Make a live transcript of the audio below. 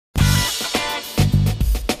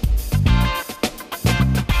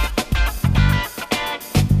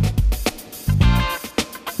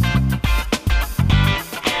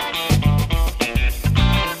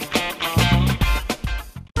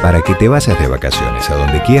que te vayas de vacaciones a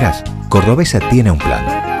donde quieras, Cordobesa tiene un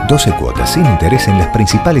plan. 12 cuotas sin interés en las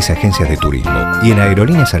principales agencias de turismo y en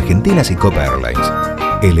Aerolíneas Argentinas y Copa Airlines.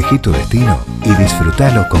 Elegí tu destino y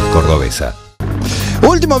disfrútalo con Cordobesa.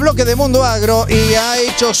 Último bloque de Mundo Agro y ha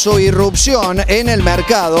hecho su irrupción en el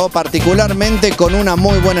mercado, particularmente con una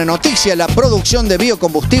muy buena noticia: la producción de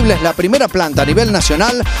biocombustibles, la primera planta a nivel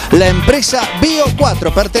nacional, la empresa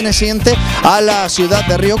Bio4, perteneciente a la ciudad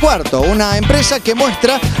de Río Cuarto. Una empresa que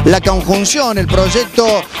muestra la conjunción, el proyecto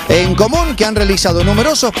en común que han realizado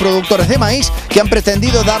numerosos productores de maíz que han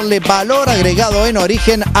pretendido darle valor agregado en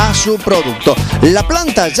origen a su producto. La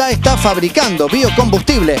planta ya está fabricando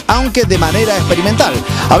biocombustible, aunque de manera experimental.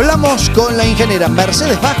 Hablamos con la ingeniera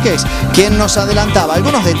Mercedes Vazquez, quien nos adelantaba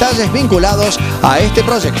algunos detalles vinculados a este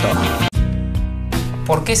proyecto.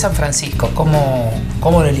 ¿Por qué San Francisco?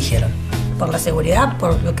 ¿Cómo lo eligieron? Por la seguridad,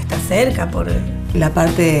 por lo que está cerca, por la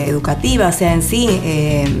parte educativa, o sea, en sí,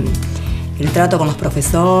 el trato con los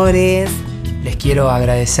profesores. Les quiero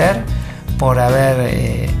agradecer por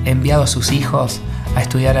haber enviado a sus hijos a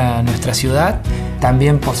estudiar a nuestra ciudad.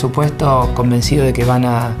 También, por supuesto, convencido de que van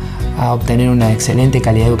a obtener una excelente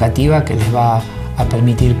calidad educativa que les va a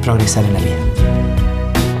permitir progresar en la vida.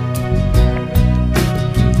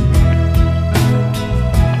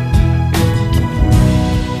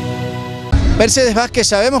 Mercedes Vazquez,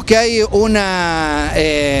 sabemos que hay una,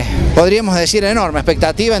 podríamos decir, enorme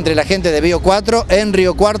expectativa entre la gente de Bio4 en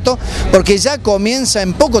Río Cuarto, porque ya comienza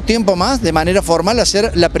en poco tiempo más, de manera formal, a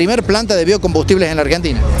ser la primer planta de biocombustibles en la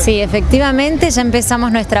Argentina. Sí, efectivamente, ya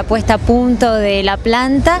empezamos nuestra puesta a punto de la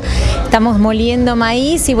planta. Estamos moliendo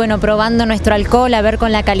maíz y bueno, probando nuestro alcohol, a ver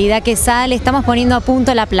con la calidad que sale. Estamos poniendo a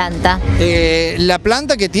punto la planta. ¿La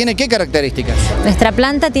planta que tiene qué características? Nuestra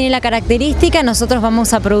planta tiene la característica, nosotros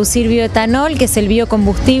vamos a producir bioetanol, que es el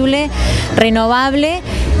biocombustible renovable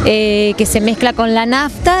que se mezcla con la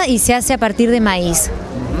nafta y se hace a partir de maíz.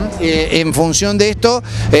 En función de esto,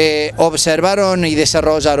 observaron y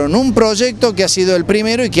desarrollaron un proyecto que ha sido el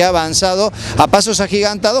primero y que ha avanzado a pasos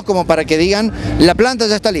agigantados como para que digan, la planta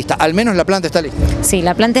ya está lista, al menos la planta está lista. Sí,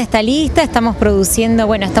 la planta está lista, estamos produciendo,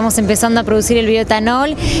 bueno, estamos empezando a producir el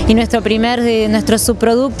bioetanol y nuestro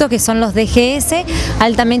subproducto, que son los DGS,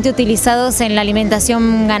 altamente utilizados en la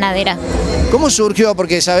alimentación ganadera. ¿Cómo surgió?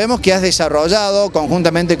 Porque sabemos que has desarrollado,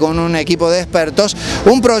 conjuntamente con un equipo de expertos,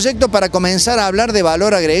 un proyecto para comenzar a hablar de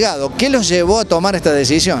valor agregado. ¿Qué los llevó a tomar esta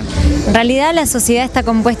decisión? En realidad la sociedad está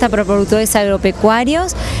compuesta por productores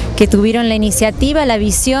agropecuarios que tuvieron la iniciativa, la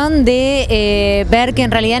visión de ver que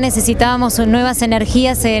en realidad necesitábamos nuevas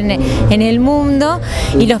energías en el mundo,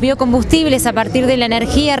 y los biocombustibles a partir de la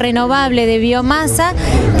energía renovable de biomasa,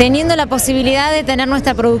 teniendo la posibilidad de tener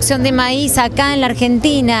nuestra producción de maíz acá en la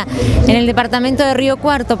Argentina, en el departamento de Río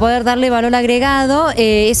Cuarto, poder darle valor agregado,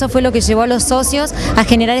 eso fue lo que llevó a los socios a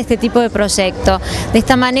generar este tipo de proyecto. De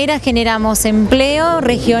esta manera generamos empleo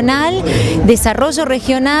regional, desarrollo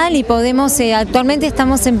regional, y actualmente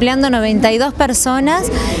estamos empleando 92 personas,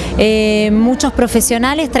 muchos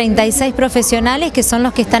profesionales, 36 profesionales que son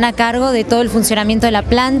los que están a cargo de todo el funcionamiento de la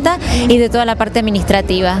planta y de toda la parte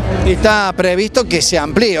administrativa. Está previsto que se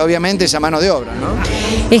amplíe obviamente esa mano de obra, ¿no?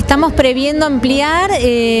 Estamos previendo ampliar,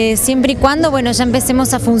 siempre y cuando, bueno, ya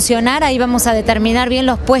empecemos a funcionar, ahí vamos a determinar bien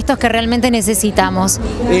los puestos que realmente necesitamos.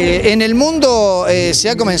 En el mundo se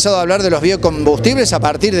ha comenzado a hablar de los biocombustibles a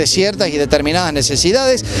partir de ciertas y determinadas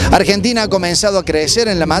necesidades. Argentina ha comenzado a crecer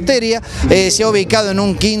en la materia, se ha ubicado en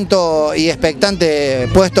un quinto y expectante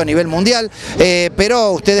puesto a nivel mundial,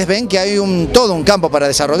 pero ustedes ven que hay todo un campo para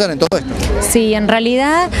desarrollar en todo esto. Sí, en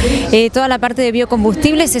realidad toda la parte de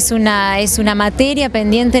biocombustibles es una materia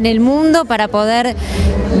pendiente en el mundo para poder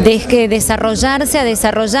desarrollarse.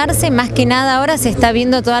 Más que nada ahora se está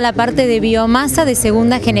viendo toda la parte de biomasa de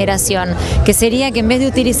segunda generación, que sería que en vez de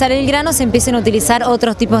utilizar el grano se empiecen a utilizar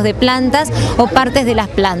otros tipos de plantas o partes de las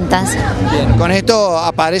plantas. Bien, con esto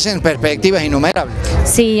aparecen perspectivas innumerables.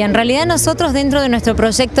 Sí, en realidad nosotros dentro de nuestro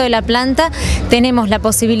proyecto de la planta tenemos la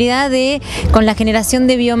posibilidad de, con la generación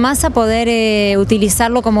de biomasa, poder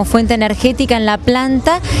utilizarlo como fuente energética en la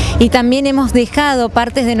planta, y también hemos dejado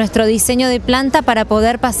partes de nuestro diseño de planta para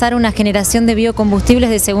poder pasar a una generación de biocombustibles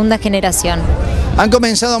de segunda generación. Han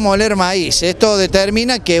comenzado a moler maíz. Esto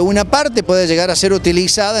determina que una parte puede llegar a ser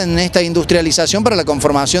utilizada en esta industrialización para la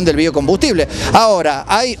conformación del biocombustible. Ahora,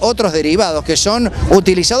 hay otros derivados que son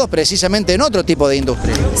utilizados precisamente en otro tipo de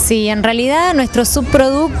industria. Sí, en realidad nuestro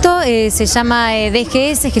subproducto se llama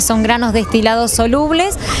DGS, que son granos destilados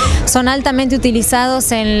solubles. Son altamente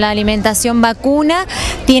utilizados en la alimentación vacuna.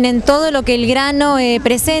 Tienen todo lo que el grano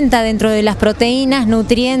presenta dentro de las proteínas,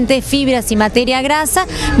 nutrientes, fibras y materia grasa,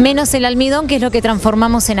 menos el almidón, que es lo que que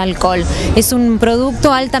transformamos en alcohol. Es un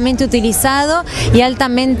producto altamente utilizado y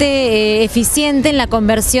altamente eficiente en la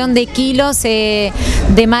conversión de kilos de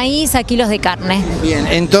maíz a kilos de carne. Bien,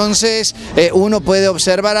 entonces uno puede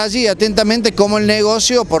observar allí atentamente cómo el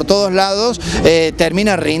negocio por todos lados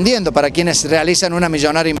termina rindiendo para quienes realizan una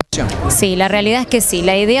millonaria inversión. Sí, la realidad es que sí.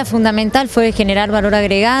 La idea fundamental fue generar valor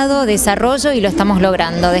agregado, desarrollo, y lo estamos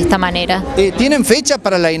logrando de esta manera. ¿Tienen fecha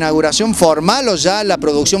para la inauguración formal o ya la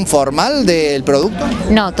producción formal del producto?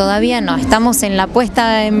 No, todavía no. Estamos en la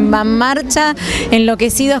puesta en marcha,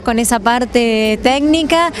 enloquecidos con esa parte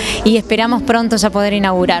técnica, y esperamos pronto ya poder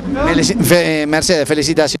inaugurar. Mercedes,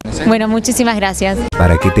 felicitaciones. Bueno, muchísimas gracias.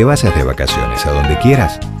 Para que te vayas de vacaciones a donde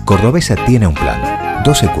quieras, Cordobesa tiene un plan.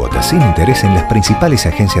 12 cuotas sin interés en las principales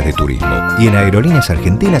agencias de turismo y en Aerolíneas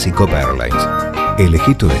Argentinas y Copa Airlines.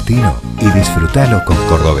 Elegí tu destino y disfrútalo con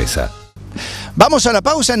Cordobesa. Vamos a la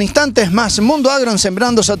pausa, en instantes más Mundo Agro en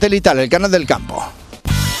Sembrando Satelital, el canal del campo.